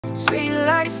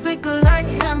Streetlights flicker like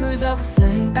embers of a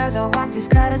flame. As I walk these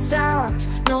crowded sidewalks,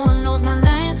 no one knows my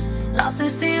name. Lost in a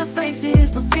sea of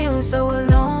faces, but feeling so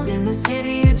alone. In the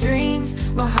city of dreams,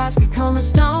 my heart's become a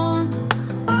stone.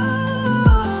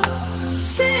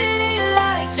 City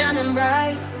lights shining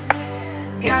bright,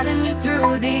 guiding me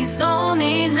through these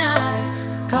lonely nights.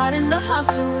 Caught in the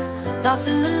hustle, lost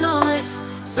in the noise,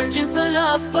 searching for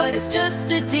love, but it's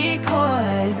just a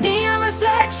decoy. Neon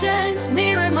reflections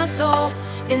mirror my soul.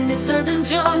 In this urban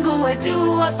jungle, where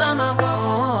do I find my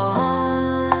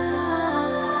role?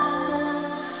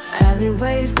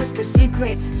 Alleyways whisper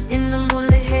secrets in the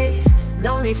moonlit haze.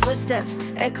 Lonely footsteps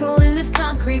echo in this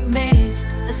concrete maze.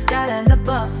 The skyline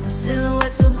above, a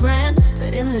silhouette so grand,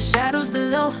 but in the shadows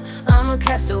below, I'm a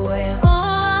castaway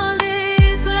on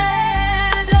this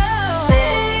land. Oh,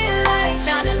 city lights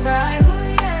shining bright,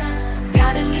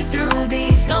 guiding me through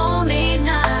these lonely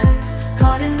nights.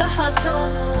 Caught in the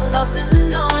hustle, lost in the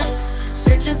noise,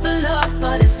 searching for love,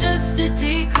 but it's just a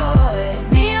decoy.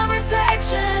 Neon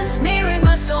reflections mirroring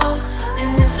my soul.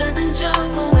 In this urban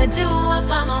jungle, where do I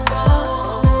find my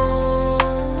role?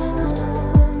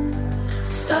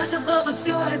 Stars above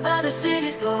obscured by the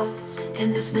city's glow.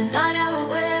 In this midnight hour,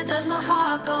 where does my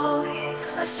heart go?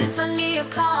 A symphony of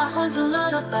car horns, a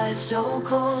lullaby so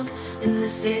cold. In the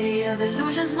city of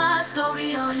illusions, my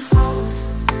story unfolds.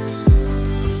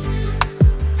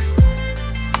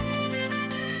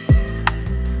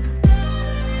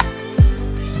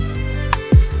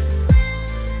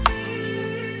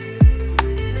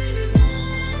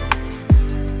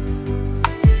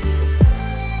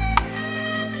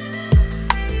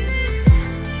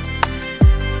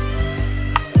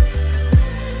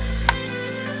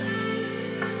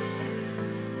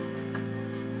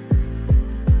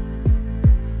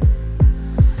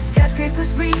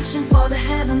 Skyscrapers reaching for the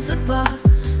heavens above,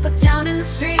 but down in the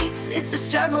streets, it's a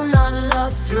struggle, not a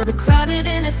love. Through the crowded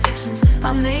intersections,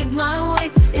 I make my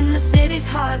way. In the city's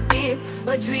heartbeat,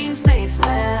 where dreams may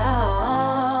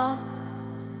fail.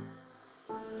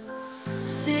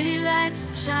 City lights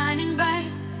shining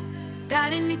bright,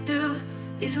 guiding me through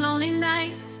these lonely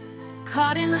nights.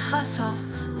 Caught in the hustle,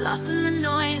 lost in the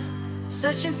noise,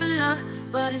 searching for love,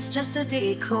 but it's just a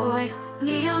decoy.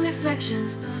 Neon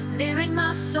reflections mirroring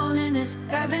my soul. In this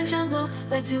urban jungle,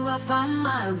 where do I find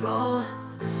my role?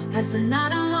 As the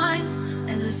night unwinds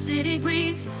and the city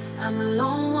breathes, I'm a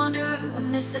lone wanderer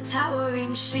amidst the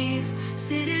towering sheaves.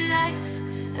 City lights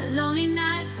and lonely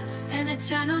nights, an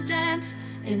eternal dance.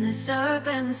 In this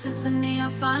urban symphony, I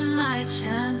find my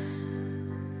chance.